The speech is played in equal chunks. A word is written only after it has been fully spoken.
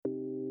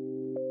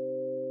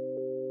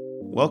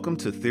Welcome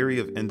to Theory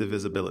of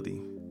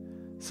Indivisibility,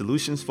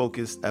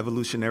 solutions-focused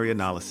evolutionary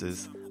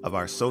analysis of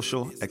our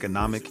social,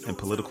 economic, and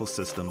political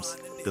systems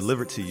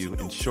delivered to you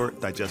in short,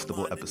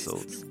 digestible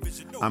episodes.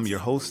 I'm your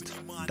host,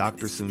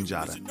 Dr.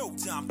 Sunjata.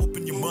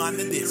 Open your mind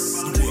to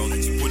this. The world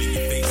that you put in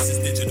your face is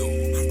digital.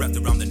 Wrapped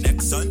around the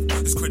neck, son,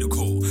 it's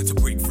critical to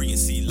break free and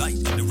see light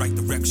in the right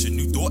direction.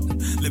 New thought,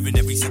 live in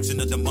every section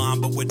of the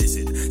mind, but what is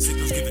it?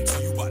 Signals given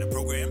to you by the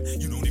program.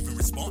 You don't even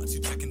respond. You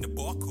checking the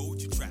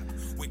barcode, you trap.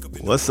 Wake up.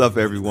 What's up,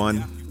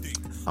 everyone?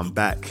 I'm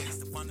back.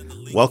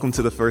 Welcome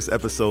to the first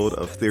episode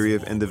of Theory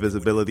of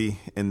Indivisibility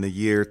in the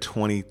year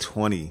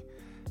 2020.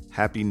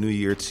 Happy New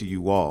Year to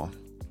you all.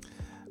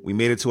 We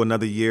made it to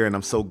another year, and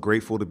I'm so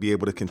grateful to be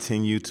able to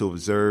continue to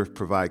observe,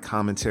 provide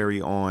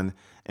commentary on,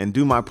 and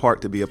do my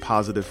part to be a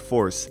positive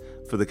force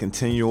for the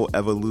continual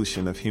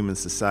evolution of human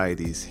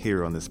societies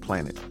here on this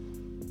planet.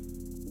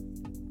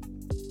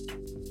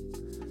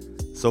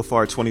 So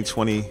far,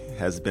 2020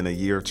 has been a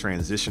year of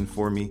transition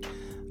for me.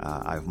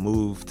 I've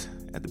moved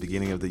at the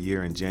beginning of the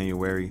year in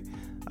January.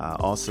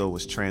 Also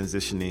was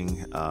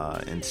transitioning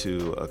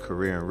into a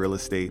career in real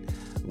estate,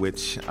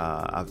 which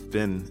I've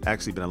been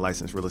a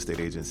licensed real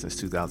estate agent since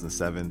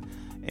 2007,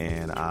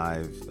 and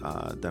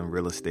I've done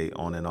real estate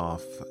on and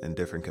off in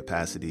different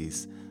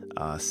capacities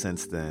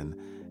since then.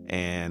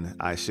 And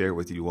I share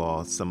with you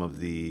all some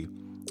of the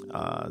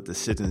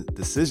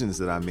decisions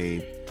that I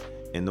made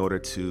in order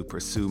to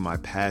pursue my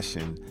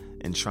passion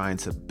and trying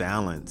to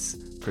balance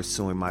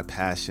pursuing my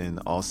passion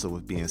also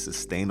with being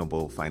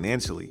sustainable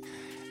financially.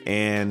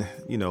 And,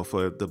 you know,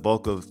 for the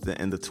bulk of the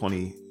end of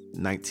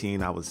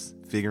 2019, I was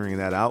figuring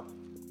that out.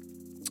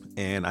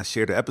 And I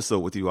shared an episode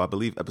with you, I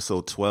believe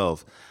episode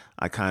 12.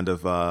 I kind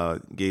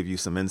of gave you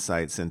some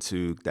insights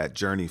into that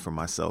journey for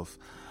myself.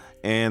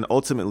 And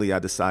ultimately, I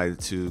decided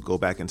to go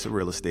back into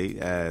real estate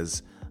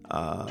as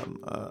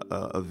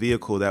a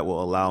vehicle that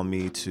will allow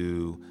me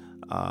to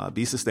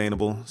be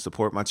sustainable,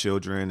 support my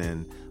children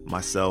and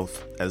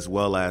myself, as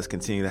well as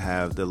continue to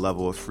have the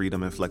level of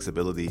freedom and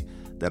flexibility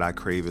that I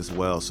crave as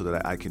well, so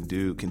that I can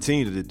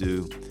continue to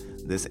do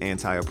this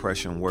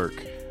anti-oppression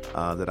work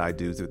that I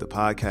do through the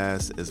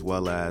podcast, as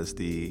well as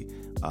the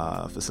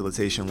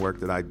facilitation work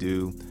that I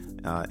do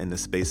in the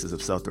spaces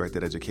of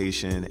self-directed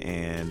education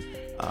and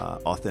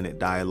authentic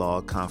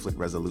dialogue, conflict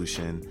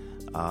resolution,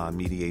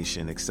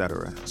 mediation,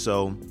 etc.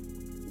 So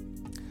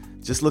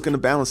just looking to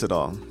balance it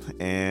all.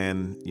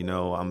 And, you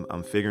know,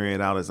 I'm figuring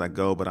it out as I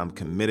go, but I'm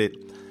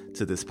committed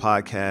to this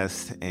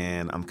podcast,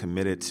 and I'm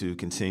committed to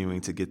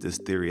continuing to get this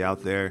theory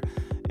out there.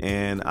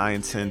 And I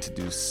intend to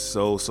do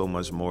so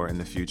much more in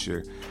the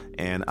future.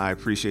 And I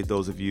appreciate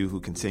those of you who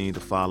continue to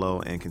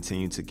follow and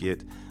continue to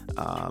get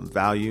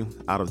value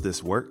out of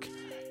this work.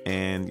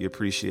 And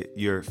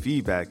your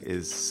feedback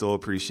is so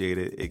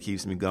appreciated. It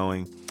keeps me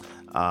going.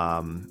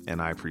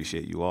 And I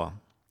appreciate you all.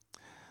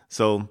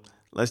 So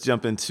let's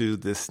jump into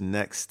this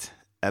next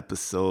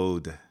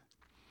episode.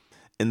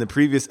 In the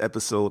previous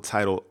episode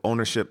titled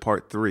Ownership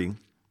Part 3,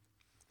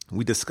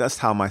 we discussed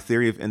how my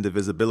theory of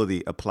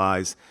indivisibility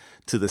applies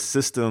to the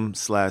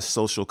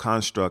system/social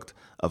construct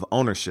of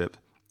ownership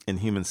in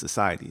human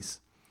societies.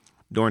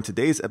 During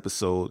today's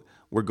episode,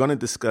 we're going to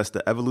discuss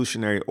the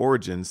evolutionary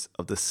origins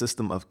of the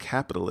system of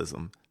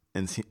capitalism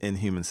in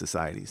human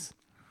societies.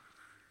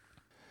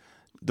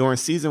 During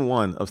Season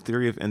 1 of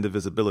Theory of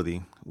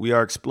Indivisibility, we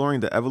are exploring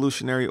the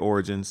evolutionary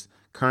origins,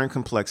 current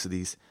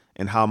complexities,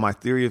 and how my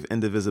theory of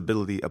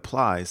indivisibility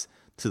applies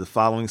to the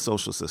following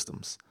social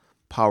systems: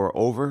 power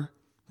over,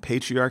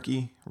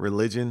 patriarchy,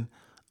 religion,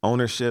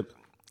 ownership,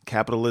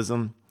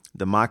 capitalism,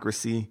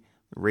 democracy,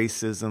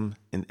 racism,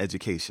 and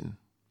education.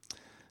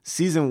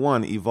 Season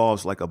 1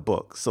 evolves like a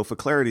book, so for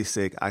clarity's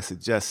sake, I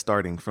suggest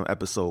starting from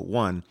episode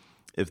 1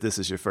 if this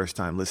is your first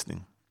time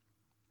listening.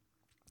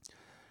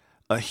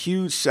 A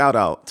huge shout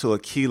out to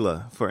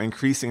Akila for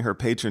increasing her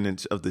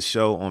patronage of the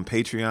show on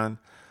Patreon.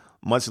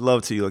 Much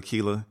love to you,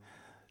 Akila.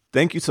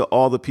 Thank you to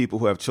all the people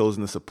who have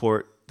chosen to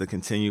support the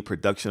continued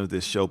production of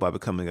this show by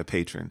becoming a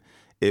patron.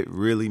 It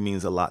really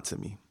means a lot to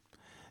me.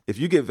 If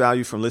you get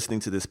value from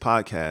listening to this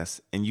podcast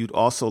and you'd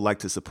also like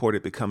to support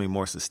it becoming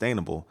more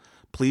sustainable,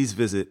 please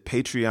visit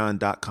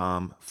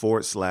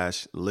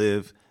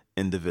patreon.com/live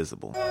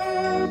indivisible.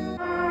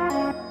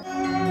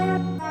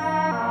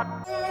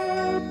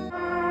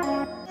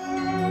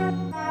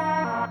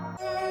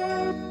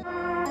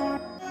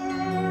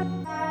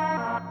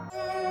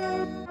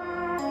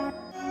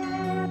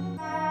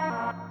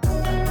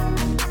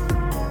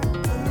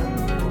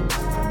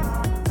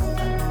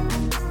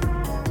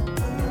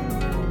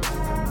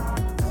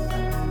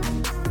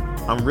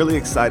 I'm really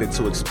excited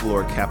to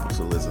explore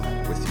capitalism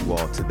with you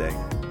all today.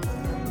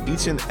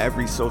 Each and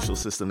every social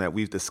system that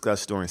we've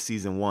discussed during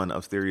Season 1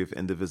 of Theory of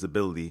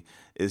Indivisibility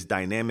is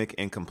dynamic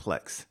and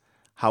complex.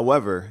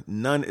 However,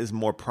 none is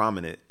more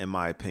prominent, in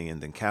my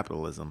opinion, than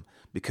capitalism,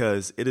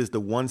 because it is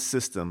the one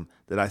system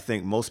that I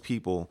think most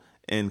people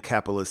in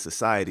capitalist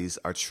societies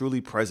are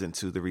truly present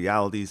to the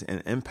realities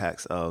and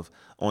impacts of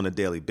on a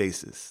daily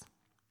basis.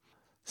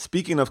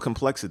 Speaking of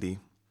complexity,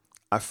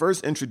 I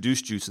first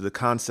introduced you to the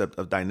concept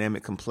of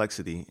dynamic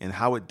complexity and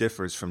how it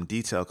differs from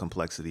detail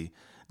complexity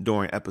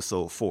during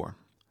episode 4.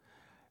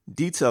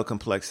 Detail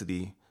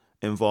complexity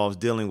involves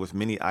dealing with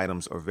many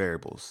items or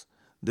variables.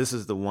 This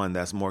is the one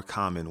that's more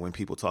common when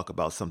people talk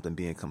about something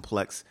being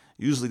complex.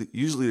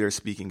 Usually they're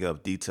speaking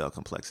of detail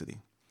complexity.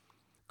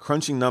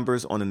 Crunching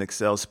numbers on an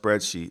Excel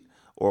spreadsheet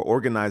or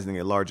organizing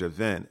a large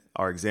event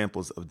are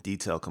examples of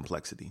detail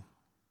complexity.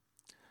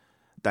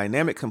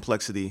 Dynamic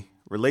complexity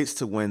relates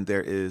to when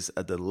there is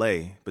a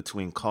delay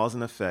between cause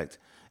and effect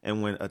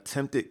and when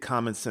attempted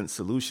common sense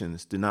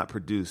solutions do not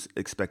produce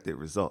expected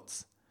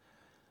results.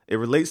 It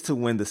relates to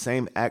when the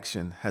same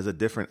action has a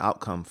different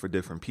outcome for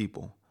different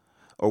people,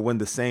 or when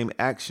the same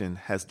action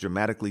has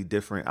dramatically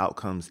different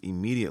outcomes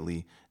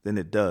immediately than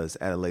it does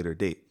at a later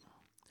date,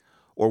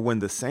 or when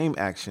the same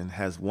action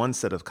has one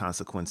set of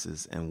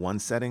consequences in one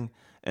setting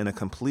and a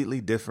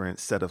completely different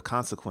set of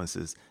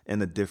consequences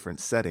in a different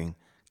setting.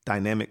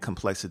 Dynamic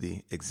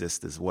complexity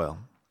exists as well.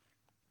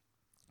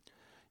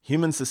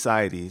 Human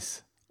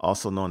societies,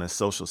 also known as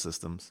social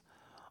systems,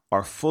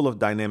 are full of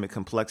dynamic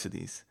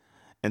complexities,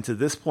 and to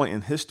this point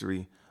in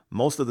history,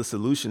 most of the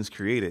solutions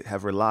created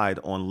have relied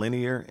on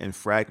linear and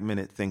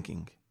fragmented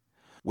thinking,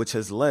 which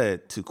has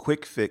led to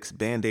quick fix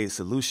Band-Aid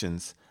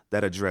solutions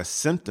that address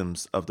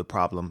symptoms of the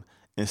problem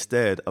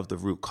instead of the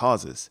root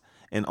causes,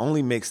 and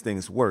only makes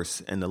things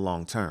worse in the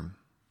long term.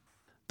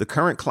 The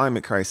current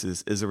climate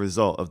crisis is a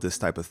result of this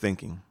type of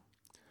thinking.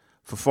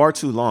 For far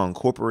too long,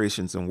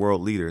 corporations and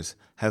world leaders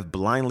have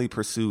blindly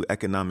pursued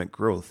economic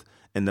growth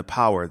and the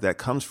power that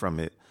comes from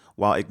it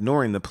while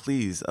ignoring the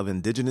pleas of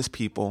indigenous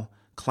people,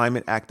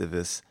 climate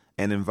activists,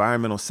 and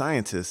environmental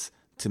scientists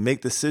to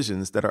make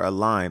decisions that are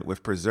aligned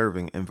with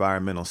preserving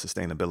environmental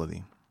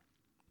sustainability.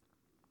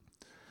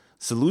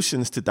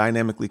 Solutions to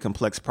dynamically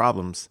complex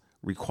problems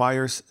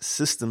requires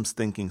systems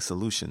thinking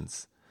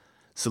solutions.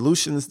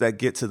 Solutions that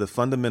get to the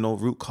fundamental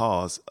root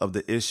cause of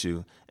the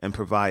issue and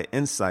provide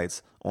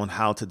insights on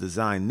how to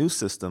design new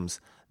systems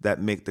that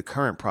make the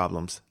current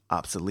problems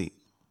obsolete.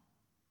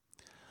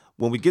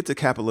 When we get to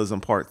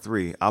Capitalism Part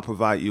 3, I'll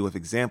provide you with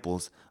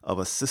examples of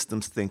a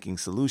systems thinking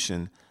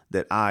solution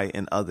that I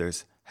and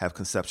others have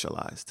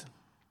conceptualized.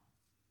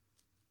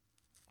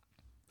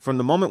 From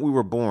the moment we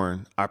were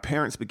born, our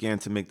parents began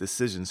to make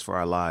decisions for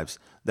our lives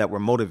that were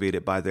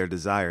motivated by their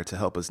desire to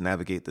help us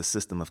navigate the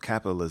system of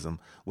capitalism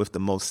with the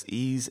most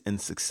ease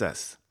and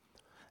success.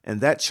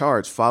 And that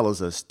charge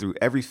follows us through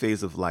every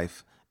phase of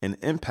life and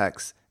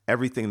impacts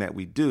everything that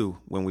we do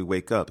when we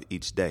wake up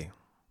each day.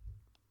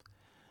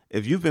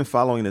 If you've been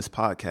following this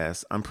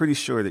podcast, I'm pretty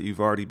sure that you've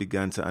already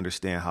begun to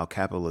understand how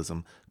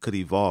capitalism could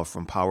evolve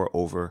from power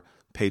over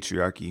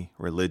patriarchy,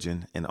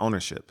 religion, and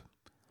ownership.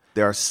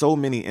 There are so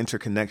many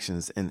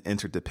interconnections and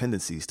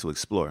interdependencies to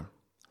explore.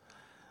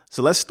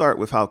 So let's start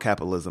with how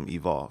capitalism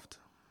evolved.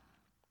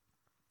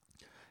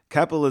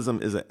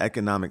 Capitalism is an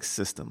economic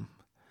system.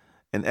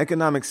 An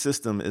economic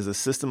system is a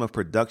system of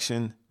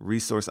production,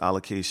 resource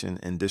allocation,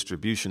 and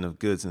distribution of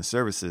goods and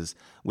services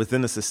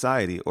within a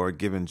society or a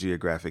given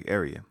geographic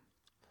area.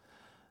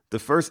 The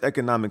first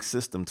economic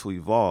system to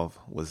evolve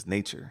was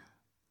nature,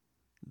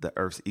 the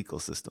Earth's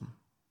ecosystem.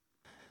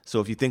 So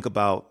if you think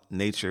about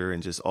nature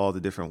and just all the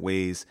different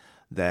ways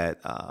that,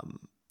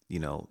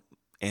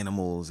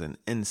 animals and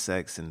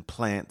insects and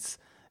plants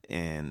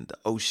and the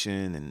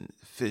ocean and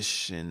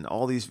fish and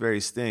all these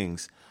various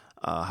things,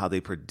 how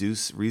they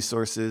produce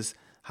resources,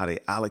 how they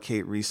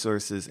allocate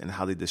resources, and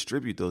how they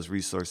distribute those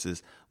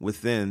resources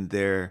within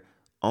their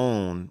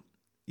own,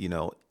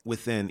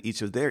 within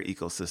each of their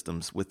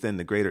ecosystems, within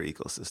the greater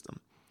ecosystem.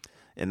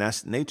 And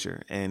that's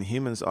nature. And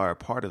humans are a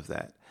part of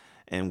that.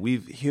 And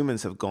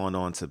humans have gone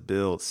on to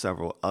build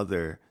several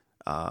other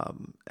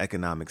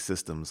economic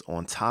systems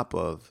on top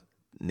of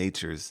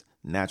nature's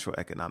natural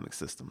economic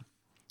system.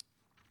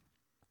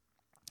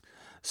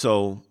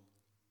 So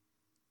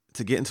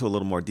to get into a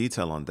little more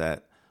detail on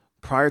that,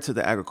 prior to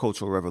the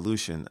agricultural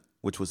revolution,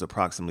 which was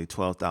approximately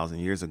 12,000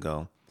 years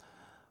ago,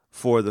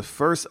 for the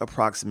first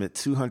approximate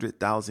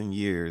 200,000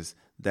 years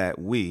that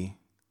we,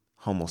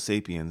 Homo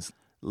sapiens,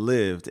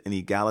 lived in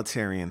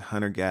egalitarian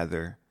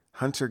hunter-gatherer,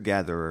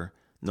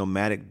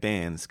 nomadic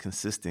bands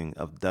consisting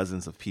of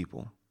dozens of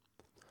people.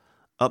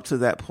 Up to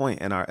that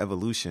point in our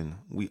evolution,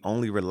 we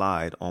only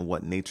relied on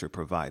what nature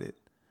provided,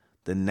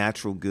 the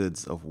natural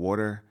goods of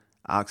water,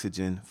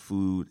 oxygen,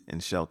 food,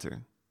 and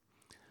shelter.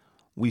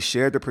 We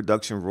shared the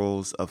production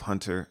roles of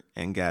hunter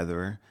and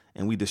gatherer,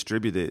 and we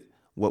distributed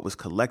what was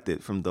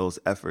collected from those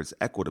efforts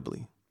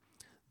equitably.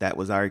 That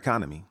was our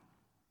economy.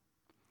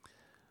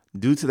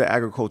 Due to the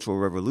agricultural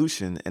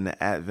revolution and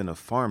the advent of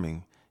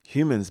farming,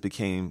 humans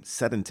became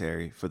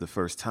sedentary for the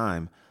first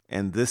time,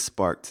 and this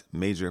sparked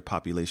major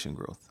population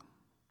growth.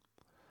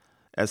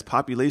 As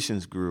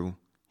populations grew,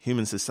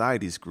 human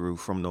societies grew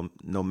from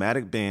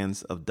nomadic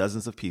bands of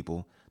dozens of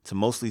people to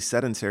mostly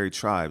sedentary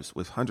tribes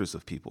with hundreds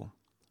of people.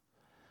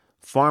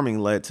 Farming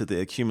led to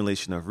the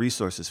accumulation of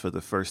resources for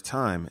the first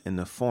time in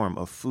the form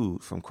of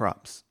food from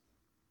crops.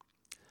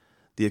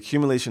 The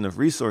accumulation of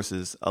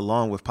resources,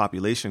 along with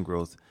population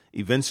growth,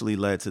 eventually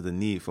led to the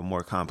need for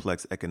more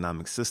complex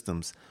economic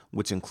systems,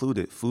 which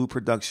included food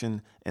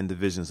production and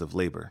divisions of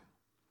labor.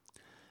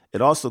 It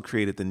also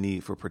created the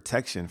need for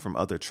protection from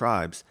other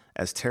tribes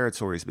as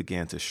territories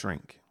began to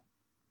shrink.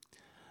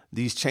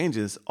 These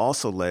changes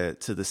also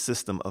led to the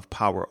system of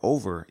power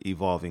over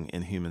evolving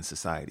in human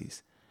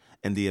societies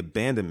and the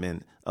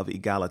abandonment of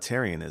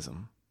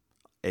egalitarianism,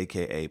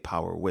 aka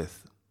power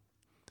with.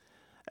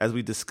 As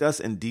we discuss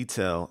in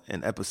detail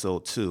in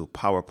episode 2,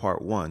 Power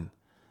Part 1,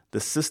 the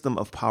system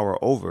of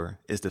power over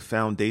is the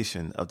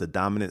foundation of the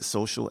dominant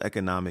social,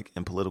 economic,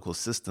 and political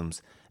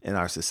systems in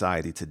our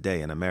society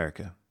today in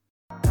America.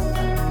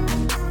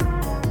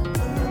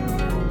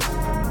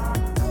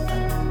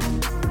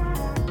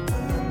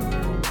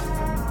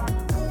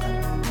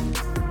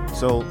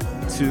 So,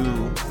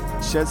 to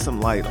shed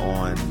some light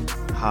on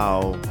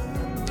how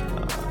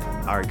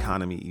our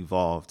economy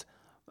evolved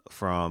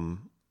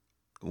from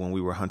when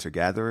we were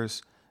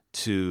hunter-gatherers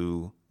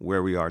to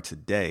where we are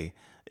today,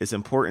 it's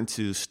important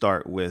to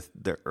start with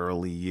the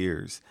early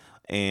years.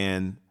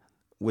 And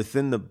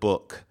within the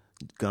book,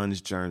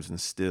 Guns, Germs,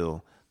 and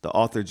Steel, the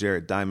author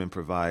Jared Diamond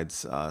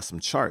provides some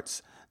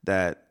charts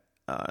that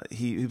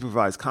he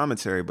provides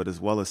commentary, but as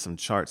well as some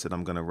charts that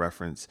I'm going to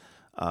reference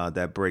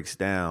that breaks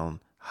down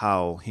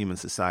how human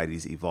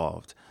societies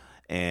evolved.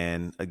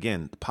 And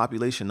again, the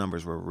population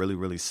numbers were really,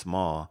 really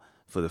small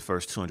for the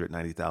first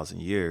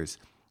 290,000 years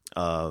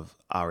of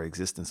our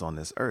existence on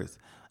this earth.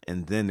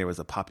 And then there was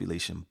a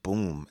population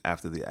boom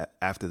after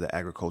the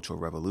agricultural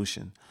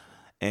revolution.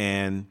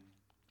 And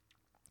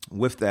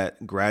with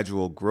that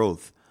gradual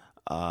growth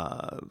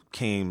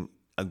came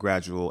a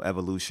gradual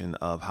evolution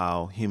of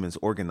how humans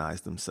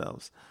organized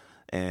themselves.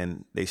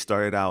 And they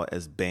started out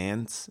as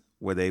bands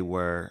where they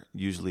were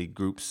usually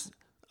groups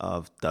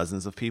of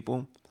dozens of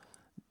people.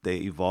 They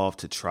evolved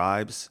to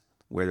tribes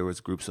where there was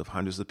groups of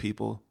hundreds of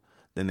people.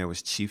 Then there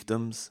was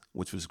chiefdoms,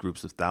 which was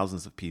groups of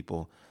thousands of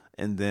people.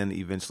 And then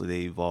eventually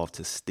they evolved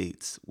to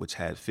states, which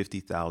had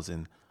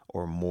 50,000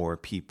 or more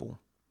people.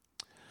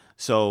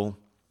 So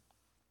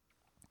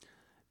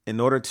in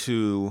order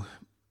to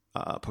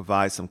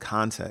provide some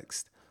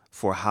context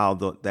for how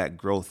that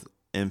growth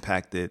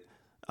impacted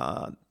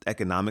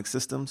economic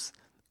systems,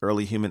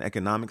 early human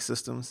economic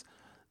systems,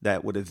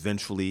 that would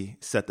eventually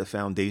set the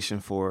foundation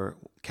for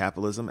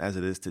capitalism as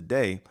it is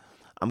today,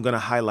 I'm going to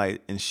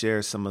highlight and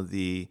share some of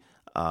the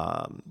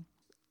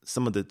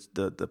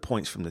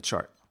points from the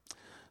chart.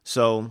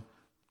 So,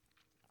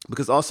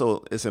 because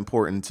also it's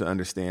important to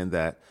understand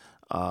that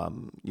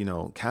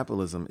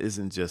capitalism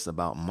isn't just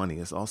about money.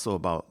 It's also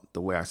about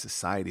the way our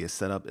society is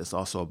set up. It's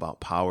also about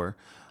power.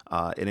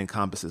 It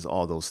encompasses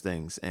all those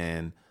things,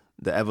 and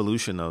the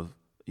evolution of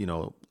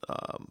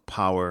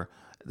power,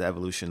 the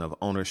evolution of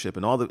ownership,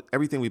 and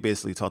everything we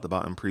basically talked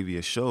about in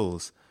previous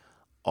shows,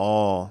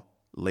 all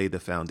laid the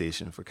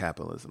foundation for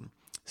capitalism.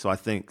 So I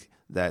think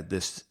that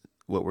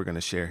what we're going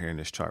to share here in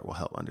this chart will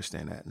help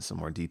understand that in some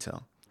more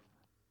detail.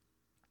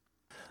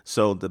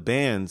 So the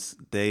bands,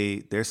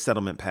 their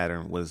settlement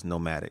pattern was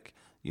nomadic.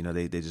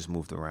 They just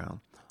moved around.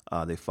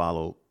 They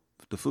followed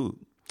the food.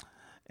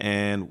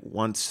 And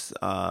once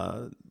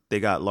they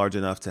got large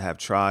enough to have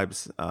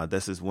tribes,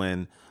 this is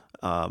when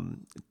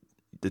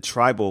the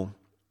tribal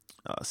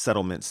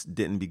settlements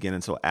didn't begin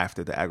until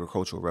after the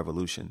agricultural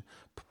revolution.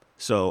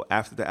 So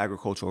after the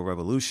agricultural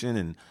revolution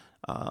and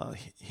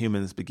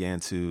humans began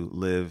to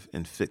live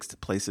in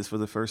fixed places for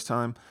the first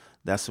time,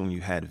 that's when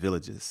you had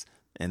villages.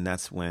 And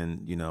that's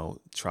when,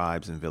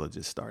 tribes and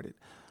villages started.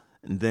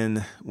 And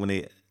then when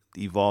they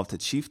evolved to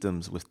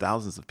chiefdoms with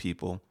thousands of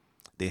people,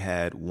 they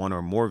had one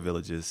or more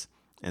villages.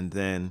 And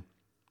then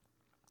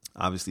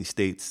obviously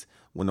states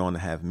went on to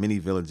have many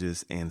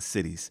villages and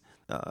cities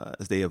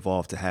as they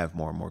evolved to have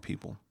more and more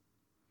people.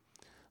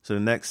 So the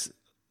next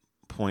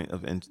point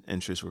of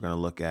interest we're going to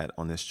look at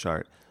on this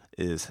chart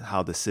is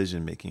how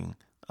decision-making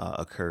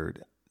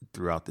occurred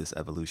throughout this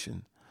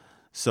evolution.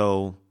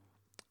 So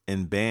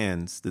in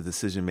bands, the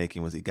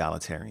decision-making was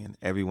egalitarian.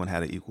 Everyone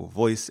had an equal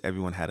voice.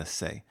 Everyone had a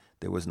say.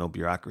 There was no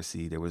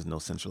bureaucracy. There was no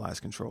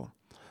centralized control.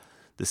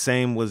 The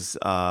same was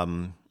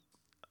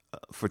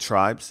for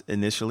tribes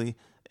initially.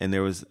 And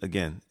there was,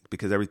 again,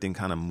 because everything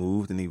kind of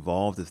moved and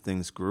evolved as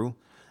things grew,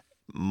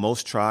 all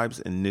tribes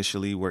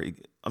initially were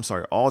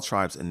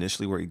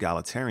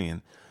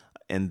egalitarian.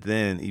 And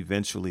then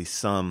eventually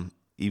some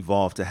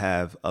evolved to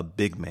have a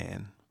big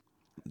man,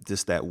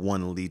 just that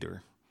one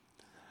leader.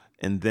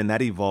 And then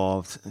that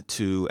evolved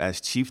to,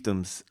 as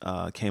chiefdoms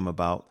came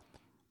about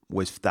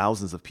with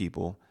thousands of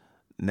people,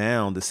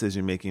 now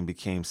decision-making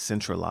became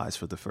centralized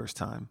for the first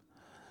time.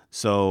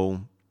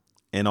 So,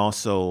 and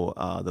also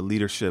the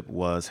leadership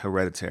was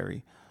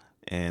hereditary,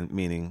 and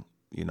meaning,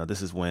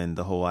 this is when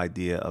the whole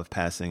idea of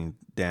passing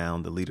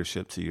down the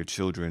leadership to your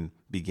children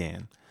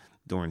began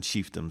during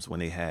chiefdoms, when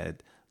they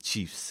had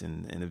chiefs,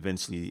 and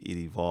eventually it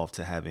evolved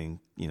to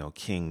having,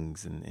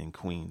 kings and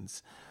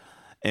queens.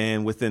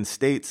 And within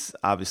states,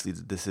 obviously,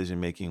 the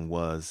decision-making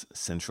was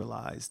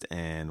centralized.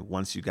 And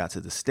once you got to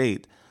the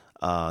state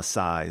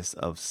size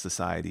of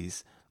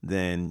societies,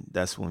 then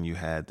that's when you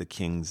had the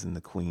kings and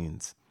the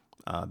queens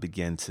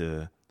begin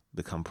to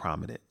become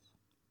prominent.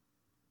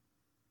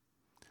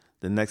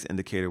 The next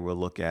indicator we'll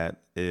look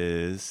at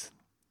is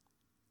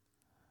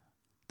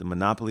the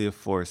monopoly of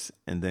force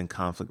and then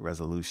conflict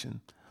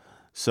resolution.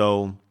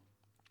 So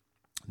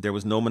there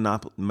was no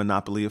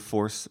monopoly of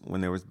force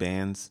when there was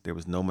bands. There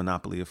was no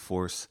monopoly of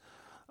force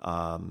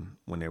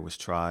when there was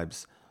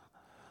tribes.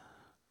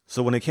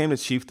 So when it came to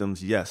chiefdoms,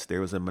 yes,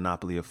 there was a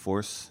monopoly of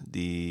force.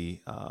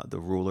 The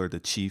ruler, the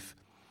chief,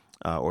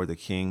 or the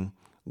king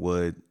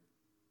would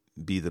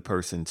be the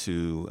person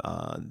to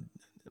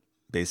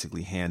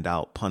basically hand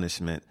out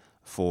punishment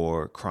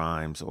for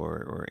crimes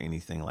or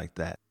anything like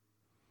that.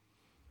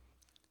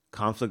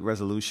 Conflict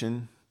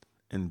resolution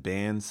in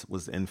bands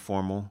was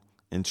informal,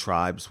 in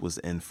tribes was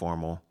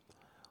informal.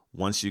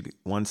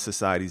 Once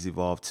societies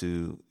evolved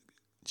to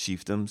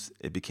chiefdoms,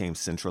 it became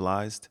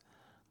centralized.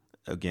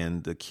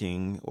 Again, the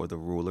king or the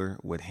ruler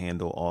would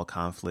handle all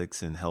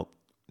conflicts and help,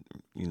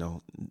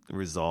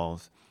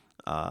 resolve,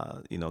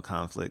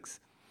 conflicts.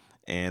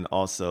 And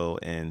also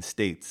in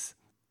states,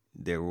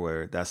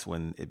 that's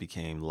when it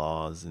became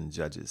laws and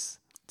judges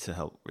to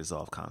help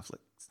resolve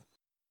conflicts.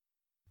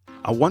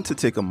 I want to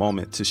take a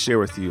moment to share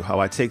with you how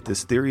I take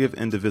this theory of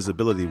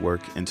indivisibility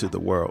work into the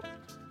world.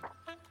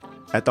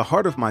 At the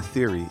heart of my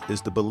theory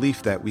is the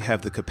belief that we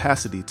have the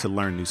capacity to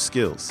learn new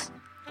skills.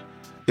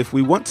 If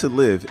we want to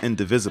live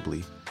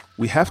indivisibly,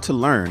 we have to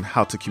learn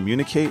how to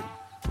communicate,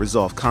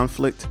 resolve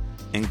conflict,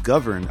 and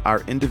govern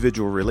our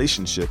individual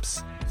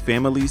relationships,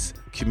 families,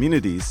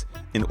 communities,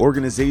 and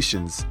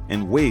organizations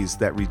in ways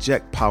that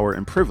reject power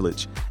and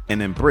privilege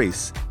and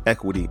embrace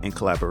equity and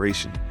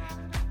collaboration.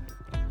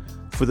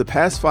 For the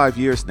past 5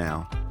 years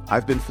now,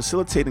 I've been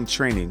facilitating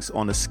trainings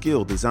on a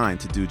skill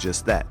designed to do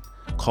just that,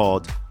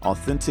 called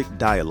authentic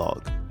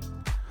dialogue.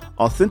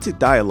 Authentic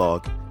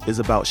dialogue is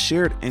about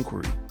shared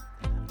inquiry,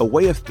 a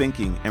way of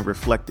thinking and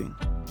reflecting.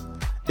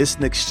 It's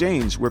an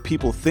exchange where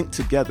people think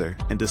together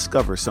and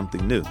discover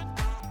something new.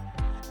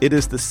 It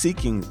is the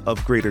seeking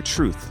of greater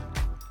truth,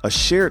 a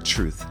shared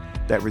truth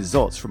that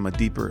results from a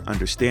deeper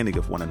understanding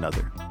of one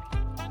another.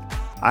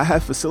 I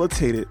have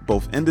facilitated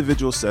both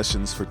individual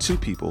sessions for 2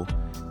 people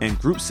and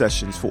group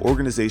sessions for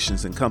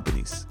organizations and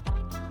companies.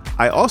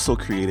 I also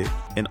created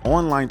an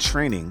online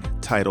training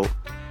titled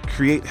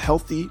Create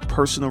Healthy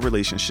Personal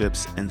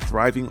Relationships and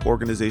Thriving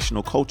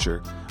Organizational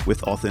Culture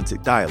with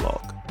Authentic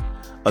Dialogue,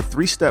 a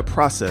 3-step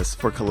process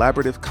for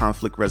collaborative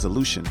conflict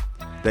resolution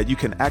that you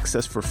can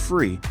access for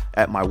free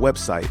at my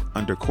website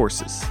under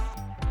courses.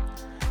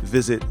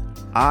 Visit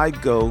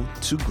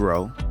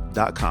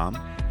igotgrow.com.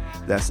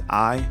 That's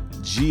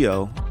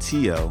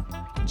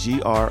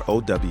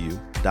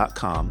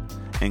igotgrow.com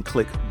and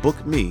click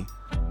Book Me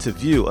to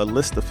view a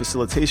list of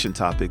facilitation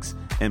topics,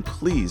 and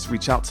please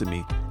reach out to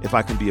me if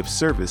I can be of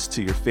service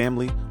to your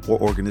family or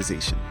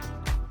organization.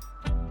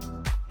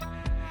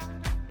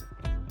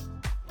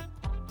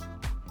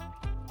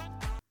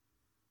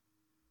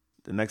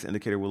 The next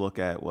indicator we'll look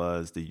at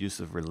was the use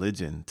of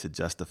religion to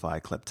justify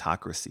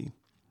kleptocracy.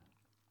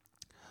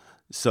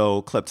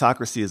 So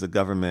kleptocracy is a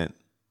government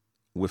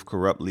with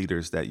corrupt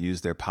leaders that use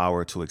their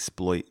power to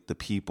exploit the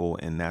people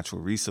and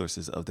natural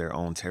resources of their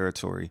own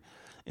territory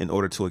in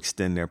order to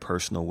extend their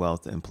personal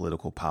wealth and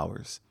political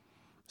powers.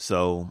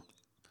 So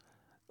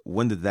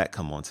when did that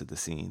come onto the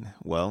scene?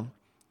 Well,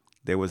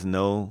 there was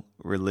no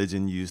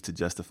religion used to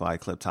justify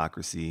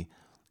kleptocracy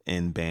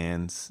in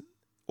bands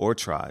or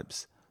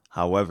tribes.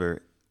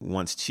 However,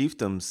 once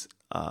chiefdoms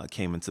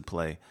came into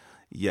play,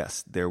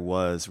 yes, there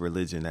was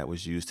religion that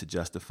was used to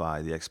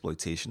justify the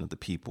exploitation of the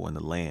people and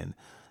the land.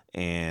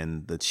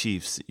 And the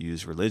chiefs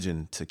used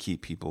religion to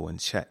keep people in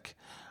check.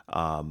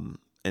 And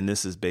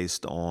this is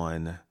based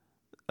on,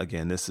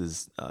 again, this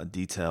is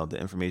detailed. The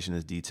information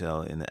is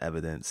detailed in the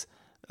evidence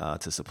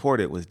to support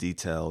it was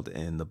detailed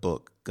in the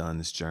book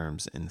Guns,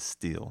 Germs, and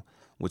Steel,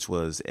 which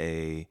was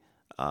a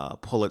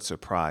Pulitzer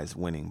Prize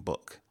winning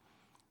book.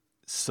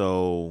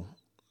 So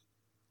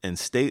in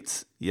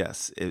states,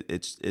 yes,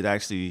 it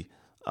actually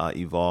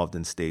evolved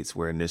in states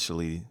where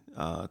initially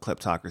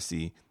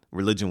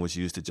religion was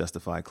used to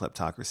justify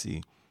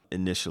kleptocracy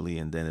initially,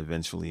 and then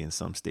eventually in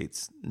some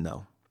states,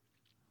 no.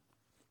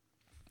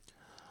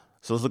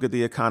 So let's look at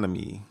the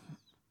economy.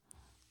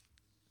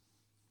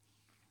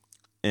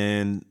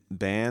 In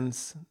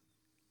bands,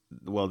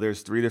 well,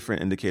 there's 3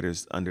 different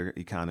indicators under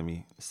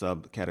economy,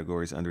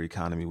 subcategories under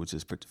economy, which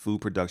is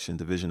food production,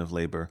 division of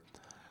labor,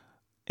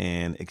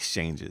 and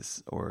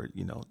exchanges, or,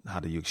 how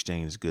do you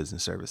exchange goods and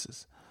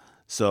services?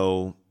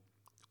 So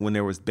when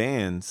there was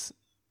bands,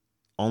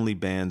 only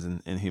bands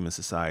in human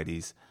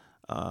societies,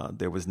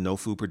 there was no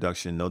food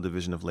production, no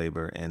division of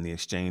labor, and the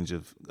exchange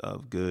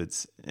of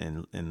goods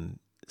and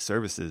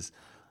services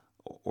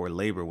or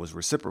labor was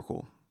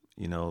reciprocal.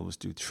 It was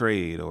through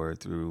trade or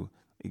through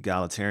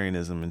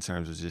egalitarianism in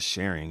terms of just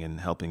sharing and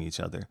helping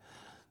each other.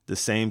 The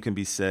same can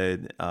be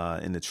said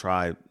in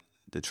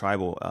the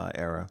tribal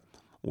era,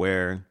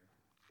 where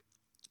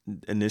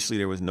initially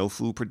there was no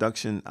food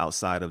production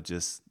outside of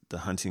just the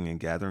hunting and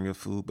gathering of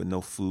food, but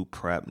no food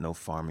prep, no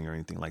farming or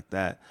anything like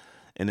that.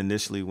 And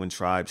initially, when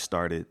tribes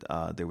started,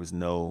 there was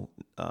no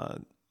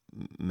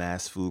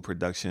mass food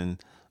production,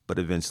 but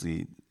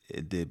eventually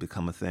it did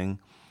become a thing.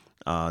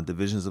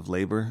 Divisions of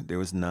labor, there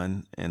was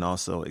none. And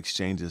also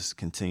exchanges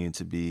continued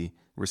to be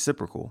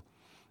reciprocal,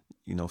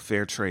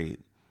 fair trade.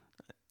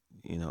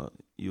 You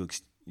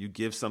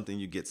give something,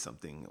 you get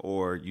something,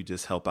 or you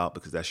just help out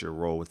because that's your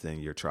role within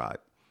your tribe.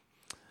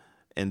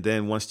 And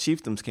then once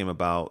chiefdoms came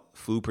about,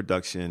 food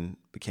production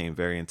became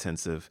very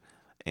intensive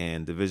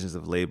and divisions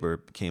of labor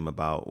came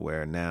about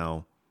where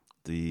now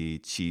the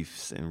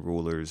chiefs and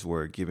rulers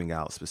were giving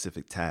out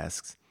specific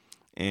tasks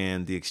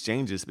and the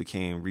exchanges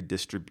became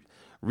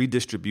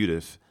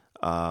redistributive,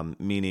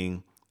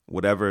 meaning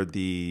whatever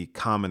the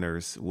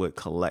commoners would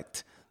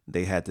collect,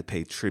 they had to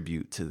pay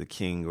tribute to the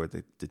king or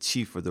the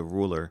chief or the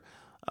ruler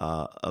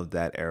of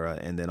that era.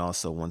 And then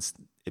also once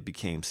it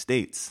became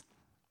states,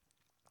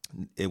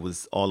 it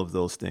was all of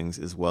those things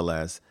as well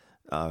as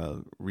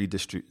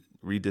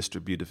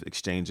redistributive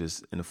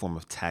exchanges in the form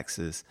of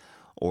taxes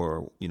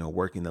or,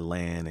 working the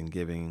land and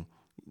giving,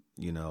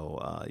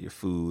 your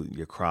food,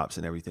 your crops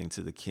and everything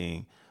to the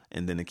king.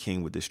 And then the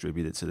king would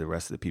distribute it to the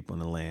rest of the people in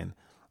the land,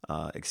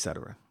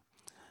 etc.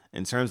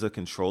 In terms of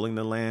controlling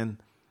the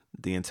land,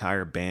 the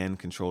entire band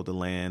controlled the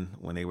land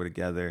when they were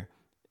together.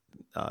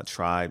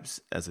 Tribes,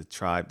 as a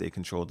tribe, they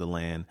controlled the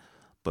land.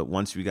 But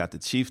once we got the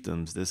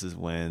chiefdoms, this is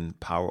when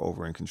power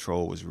over and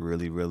control was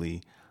really,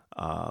 really,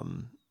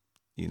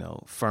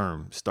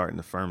 firm, starting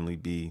to firmly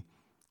be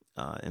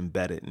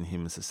embedded in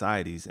human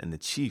societies. And the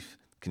chief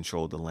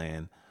controlled the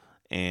land.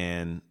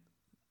 And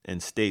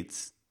in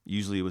states,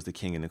 usually it was the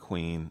king and the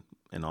queen.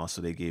 And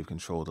also they gave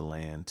control of the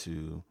land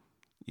to,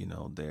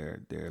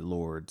 their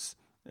lords,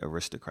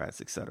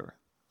 aristocrats, etc.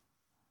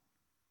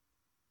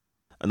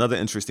 Another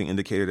interesting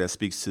indicator that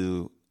speaks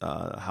to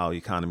how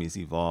economies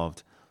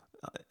evolved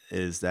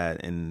is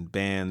that in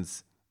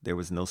bands, there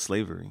was no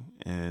slavery.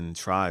 In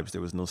tribes, there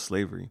was no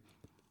slavery.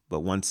 But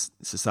once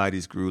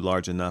societies grew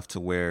large enough to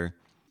where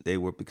they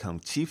would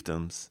become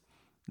chiefdoms,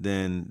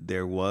 then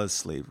there was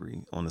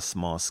slavery on a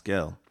small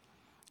scale.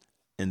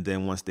 And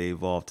then once they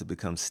evolved to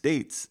become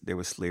states, there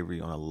was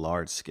slavery on a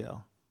large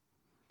scale.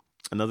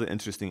 Another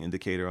interesting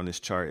indicator on this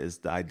chart is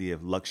the idea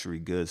of luxury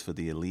goods for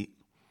the elite.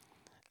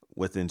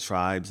 Within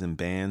tribes and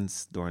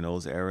bands during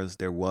those eras,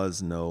 there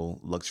was no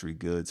luxury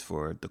goods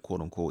for the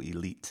quote unquote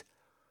elite.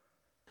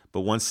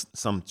 But once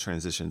some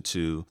transitioned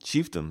to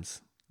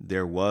chiefdoms,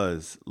 there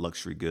was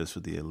luxury goods for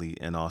the elite.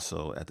 And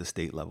also at the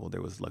state level,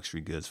 there was luxury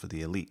goods for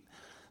the elite.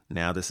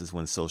 Now this is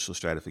when social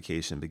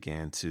stratification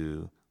began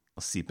to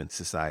seep into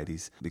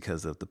societies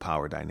because of the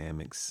power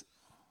dynamics.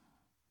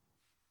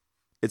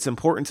 It's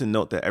important to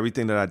note that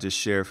everything that I just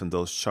shared from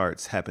those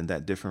charts happened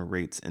at different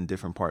rates in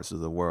different parts of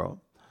the world.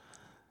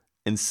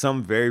 In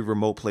some very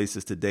remote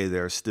places today,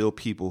 there are still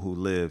people who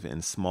live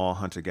in small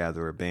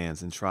hunter-gatherer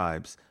bands and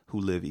tribes who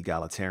live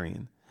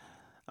egalitarian.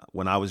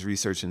 When I was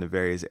researching the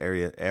various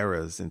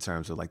eras in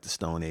terms of like the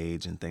Stone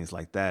Age and things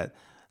like that,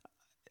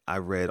 I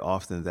read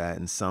often that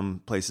in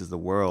some places of the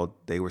world,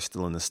 they were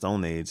still in the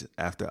Stone Age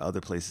after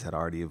other places had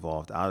already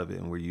evolved out of it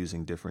and were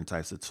using different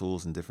types of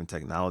tools and different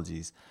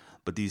technologies.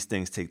 But these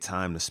things take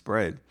time to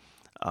spread.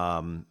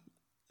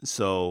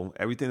 So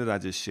everything that I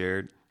just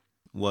shared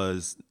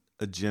was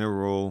a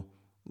general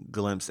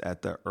glimpse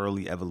at the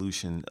early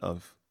evolution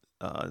of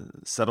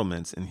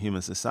settlements in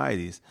human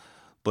societies.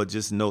 But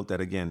just note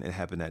that, again, it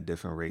happened at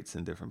different rates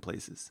in different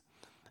places.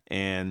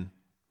 And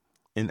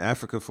in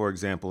Africa, for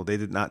example, they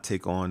did not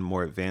take on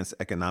more advanced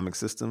economic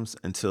systems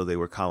until they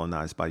were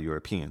colonized by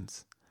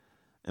Europeans.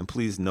 And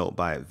please note,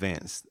 by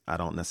advanced, I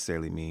don't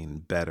necessarily mean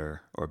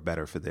better or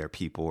better for their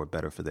people or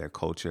better for their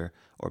culture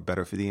or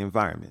better for the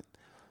environment.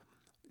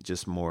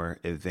 Just more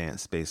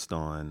advanced based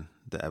on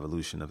the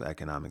evolution of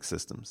economic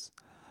systems.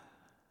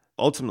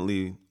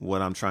 Ultimately,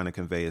 what I'm trying to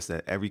convey is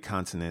that every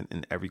continent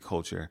and every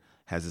culture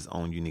has its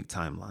own unique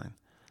timeline.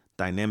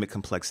 Dynamic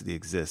complexity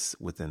exists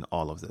within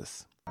all of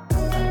this.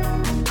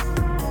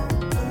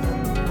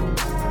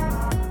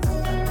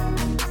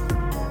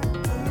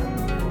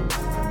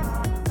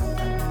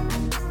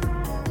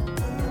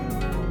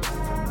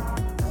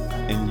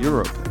 In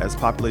Europe, as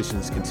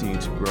populations continue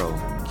to grow,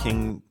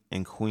 king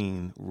and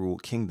queen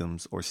ruled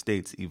kingdoms or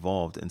states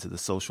evolved into the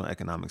social and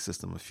economic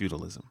system of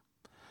feudalism.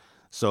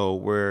 So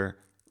we're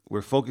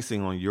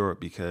focusing on Europe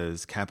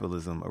because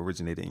capitalism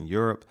originated in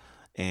Europe,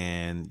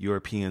 and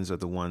Europeans are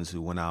the ones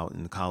who went out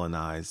and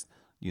colonized,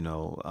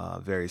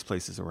 various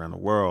places around the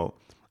world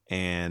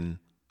and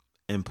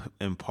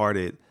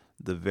imparted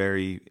the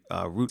very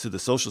roots of the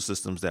social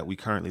systems that we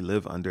currently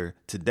live under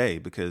today,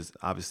 because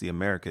obviously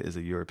America is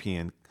a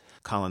European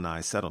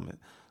colonized settlement.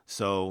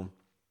 So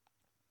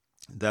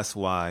that's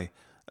why,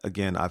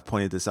 again, I've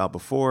pointed this out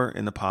before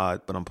in the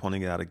pod, but I'm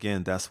pointing it out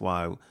again. That's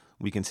why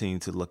we continue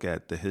to look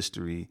at the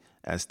history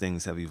as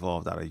things have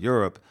evolved out of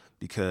Europe,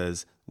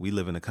 because we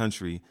live in a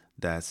country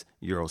that's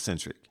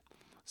Eurocentric.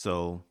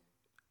 So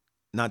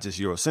not just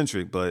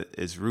Eurocentric, but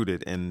it's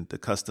rooted in the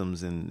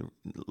customs and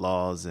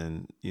laws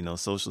and,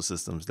 social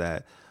systems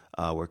that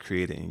were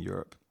created in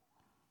Europe.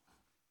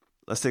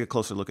 Let's take a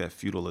closer look at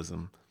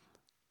feudalism.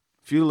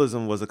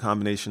 Feudalism was a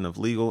combination of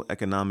legal,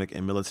 economic,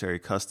 and military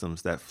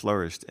customs that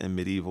flourished in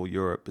medieval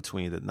Europe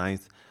between the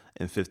 9th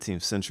and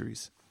 15th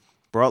centuries.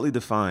 Broadly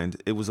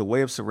defined, it was a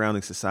way of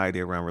surrounding society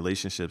around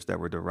relationships that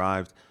were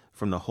derived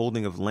from the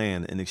holding of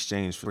land in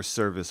exchange for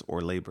service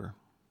or labor.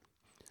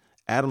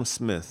 Adam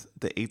Smith,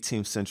 the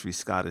 18th century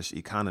Scottish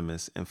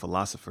economist and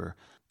philosopher,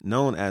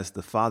 known as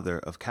the father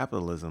of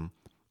capitalism,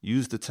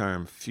 used the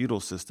term feudal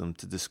system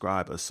to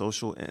describe a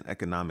social and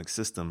economic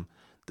system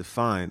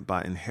defined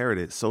by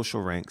inherited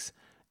social ranks,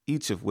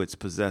 each of which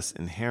possess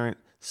inherent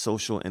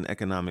social and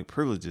economic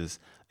privileges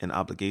and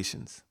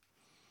obligations.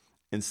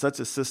 In such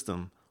a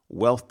system,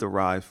 wealth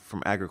derived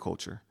from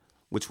agriculture,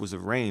 which was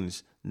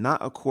arranged not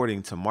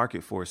according to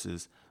market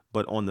forces,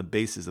 but on the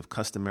basis of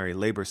customary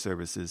labor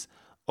services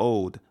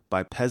owed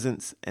by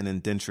peasants and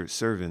indentured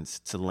servants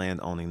to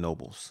land-owning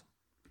nobles.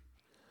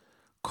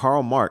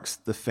 Karl Marx,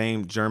 the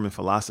famed German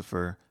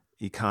philosopher,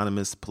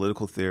 economist,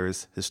 political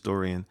theorist,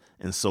 historian,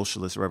 and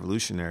socialist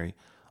revolutionary,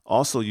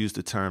 also used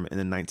the term in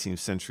the 19th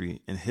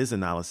century in his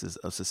analysis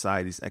of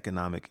society's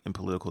economic and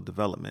political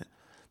development,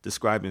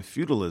 describing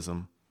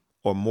feudalism,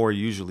 or more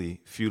usually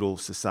feudal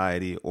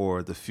society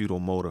or the feudal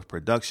mode of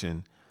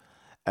production,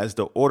 as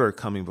the order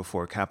coming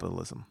before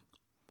capitalism.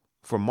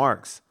 For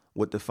Marx,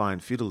 what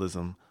defined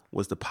feudalism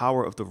was the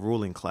power of the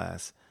ruling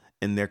class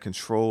in their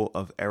control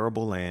of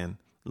arable land,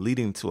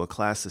 leading to a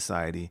class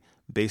society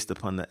based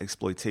upon the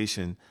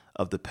exploitation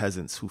of the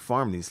peasants who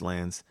farm these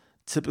lands,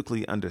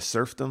 typically under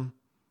serfdom,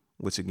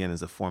 which again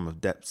is a form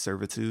of debt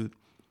servitude,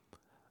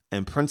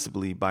 and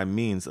principally by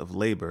means of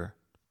labor,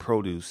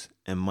 produce,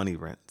 and money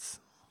rents.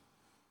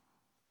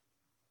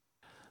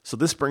 So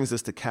this brings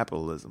us to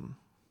capitalism.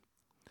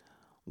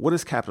 What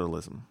is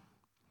capitalism?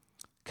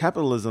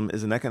 Capitalism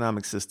is an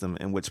economic system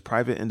in which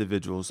private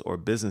individuals or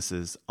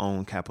businesses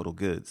own capital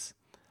goods.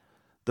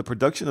 The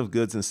production of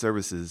goods and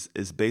services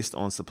is based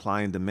on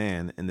supply and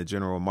demand in the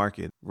general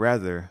market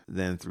rather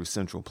than through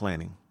central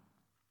planning.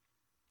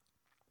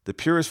 The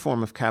purest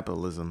form of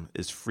capitalism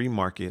is free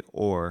market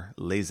or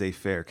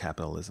laissez-faire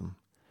capitalism.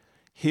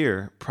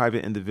 Here,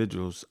 private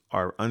individuals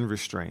are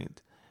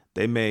unrestrained.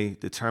 They may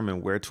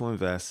determine where to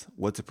invest,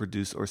 what to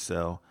produce or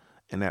sell,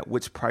 and at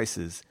which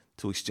prices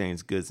to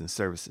exchange goods and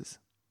services.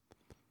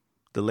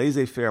 The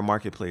laissez-faire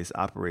marketplace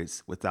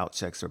operates without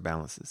checks or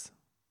balances.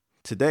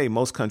 Today,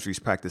 most countries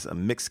practice a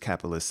mixed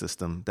capitalist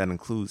system that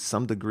includes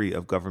some degree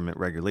of government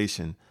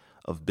regulation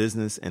of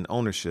business and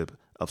ownership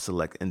of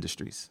select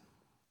industries.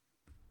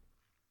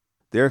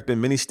 There have been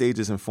many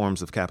stages and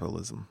forms of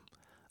capitalism.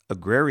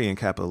 Agrarian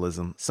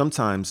capitalism,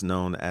 sometimes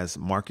known as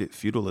market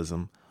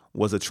feudalism,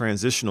 was a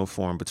transitional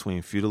form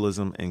between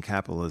feudalism and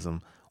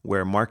capitalism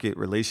where market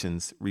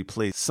relations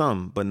replaced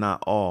some but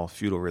not all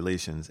feudal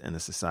relations in a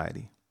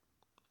society.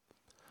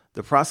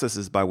 The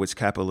processes by which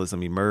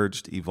capitalism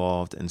emerged,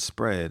 evolved, and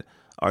spread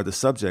are the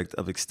subject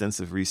of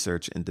extensive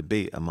research and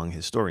debate among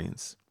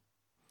historians.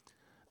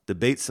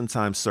 Debates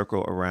sometimes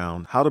circle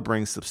around how to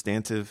bring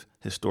substantive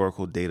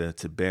historical data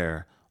to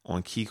bear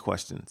on key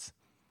questions.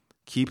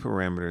 Key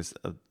parameters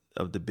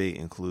of debate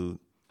include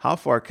how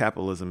far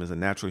capitalism is a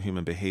natural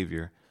human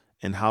behavior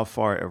and how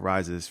far it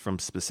arises from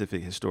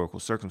specific historical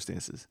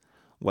circumstances,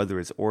 whether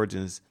its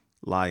origins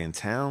lie in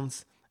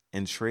towns,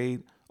 in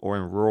trade, or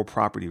in rural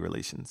property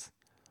relations.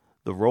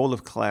 The role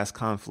of class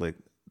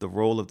conflict, the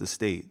role of the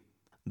state,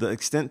 the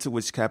extent to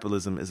which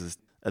capitalism is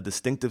a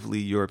distinctively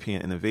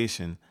European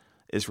innovation,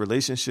 its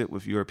relationship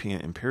with European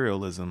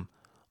imperialism,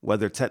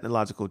 whether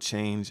technological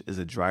change is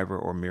a driver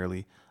or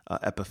merely an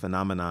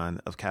epiphenomenon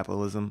of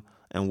capitalism,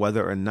 and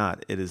whether or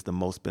not it is the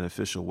most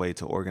beneficial way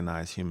to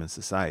organize human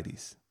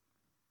societies.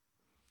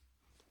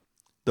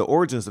 The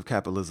origins of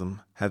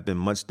capitalism have been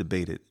much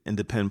debated and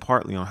depend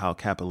partly on how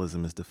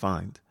capitalism is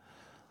defined.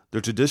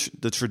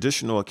 The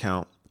traditional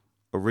account,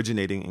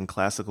 originating in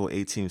classical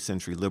 18th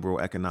century liberal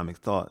economic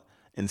thought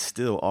and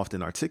still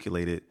often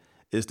articulated,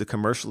 is the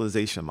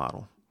commercialization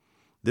model.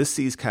 This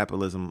sees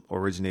capitalism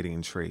originating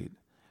in trade.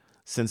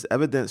 Since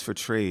evidence for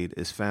trade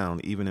is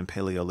found even in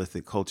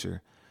Paleolithic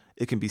culture,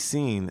 it can be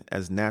seen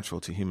as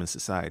natural to human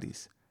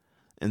societies.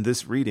 In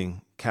this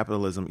reading,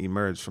 capitalism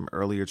emerged from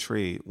earlier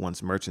trade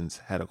once merchants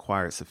had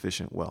acquired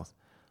sufficient wealth,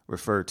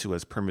 referred to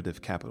as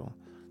primitive capital,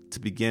 to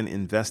begin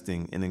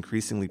investing in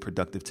increasingly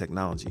productive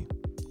technology.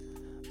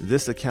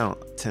 This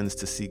account tends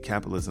to see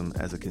capitalism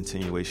as a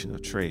continuation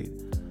of trade,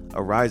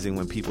 arising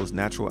when people's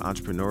natural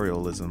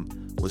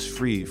entrepreneurialism was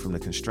freed from the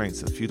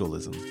constraints of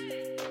feudalism.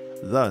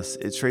 Thus,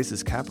 it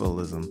traces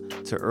capitalism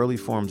to early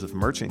forms of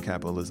merchant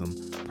capitalism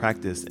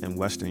practiced in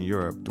Western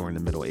Europe during the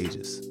Middle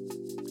Ages.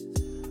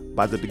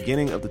 By the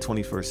beginning of the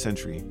 21st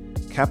century,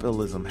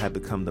 capitalism had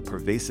become the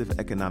pervasive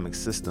economic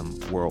system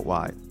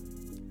worldwide.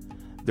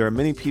 There are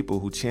many people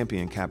who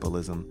champion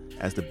capitalism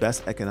as the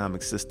best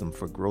economic system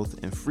for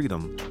growth and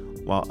freedom,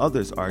 while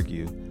others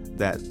argue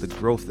that the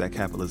growth that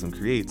capitalism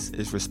creates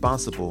is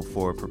responsible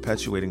for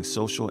perpetuating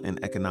social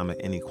and economic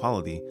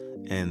inequality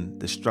and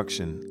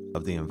destruction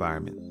of the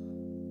environment.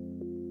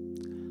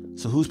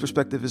 So whose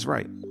perspective is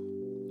right?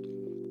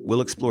 We'll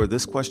explore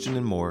this question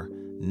and more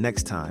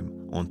next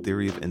time on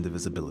Theory of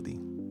Indivisibility.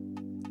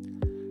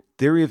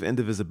 Theory of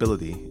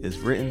Indivisibility is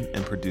written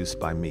and produced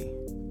by me.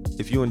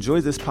 If you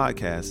enjoyed this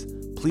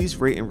podcast, please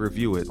rate and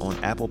review it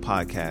on Apple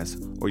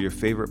Podcasts or your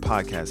favorite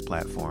podcast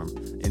platform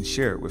and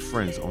share it with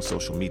friends on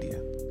social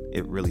media.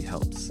 It really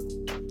helps.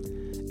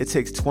 It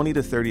takes 20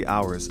 to 30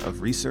 hours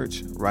of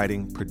research,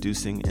 writing,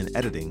 producing, and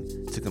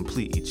editing to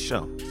complete each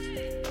show.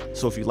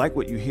 So if you like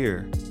what you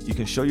hear, you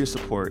can show your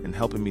support in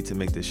helping me to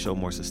make this show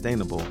more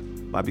sustainable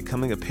by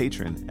becoming a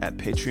patron at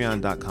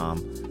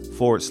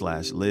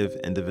patreon.com/Live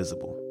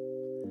Indivisible.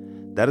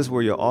 That is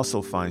where you'll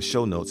also find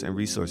show notes and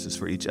resources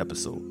for each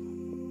episode.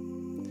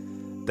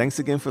 Thanks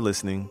again for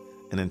listening,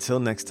 and until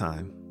next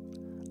time,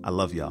 I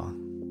love y'all.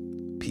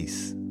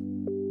 Peace.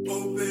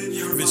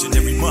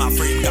 Visionary mind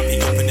frame got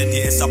me open and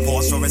ears. I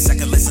pause for a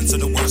second, listen to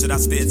the words that I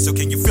spit. So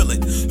can you feel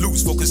it?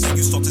 Lose focus and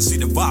you start to see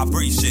the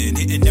vibration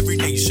hitting every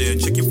nation.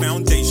 Check your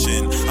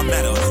foundation, a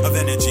matter of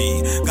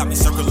energy. Got me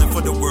circling for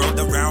the world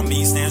around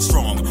me. Stand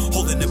strong,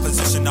 holding the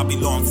position I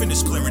belong.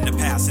 Finish clearing the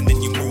past and then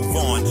you move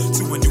on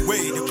to a new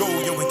way to go.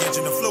 You're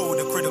engaging the flow,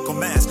 the critical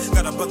mass.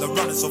 Got a brother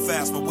running so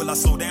fast, but will I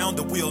slow down?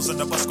 The wheels on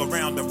the bus go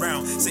round and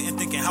round. Sitting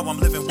thinking how I'm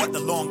living, what the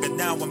longer.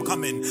 Now I'm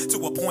coming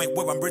to a point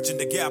where I'm bridging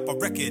the gap. I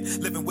reckon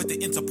living with the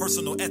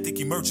interpersonal ethic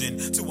emerging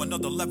to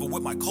another level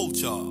with my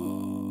culture.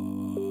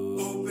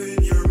 Open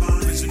your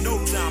mind. Vision, no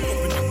time,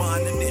 open your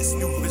mind to this.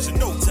 New vision,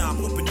 no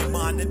time, open your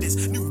mind to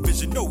this. New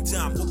vision, no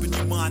time, open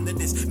your mind to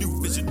this. New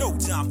vision, no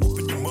time,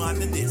 open your mind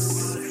to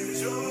this.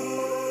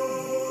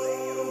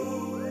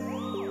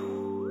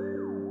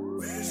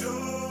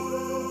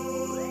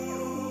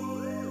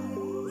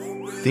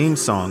 Theme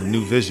song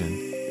New Vision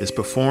is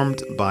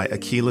performed by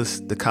Achilles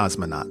the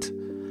Cosmonaut.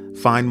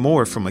 Find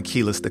more from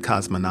Achilles the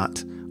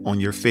Cosmonaut on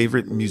your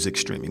favorite music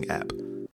streaming app.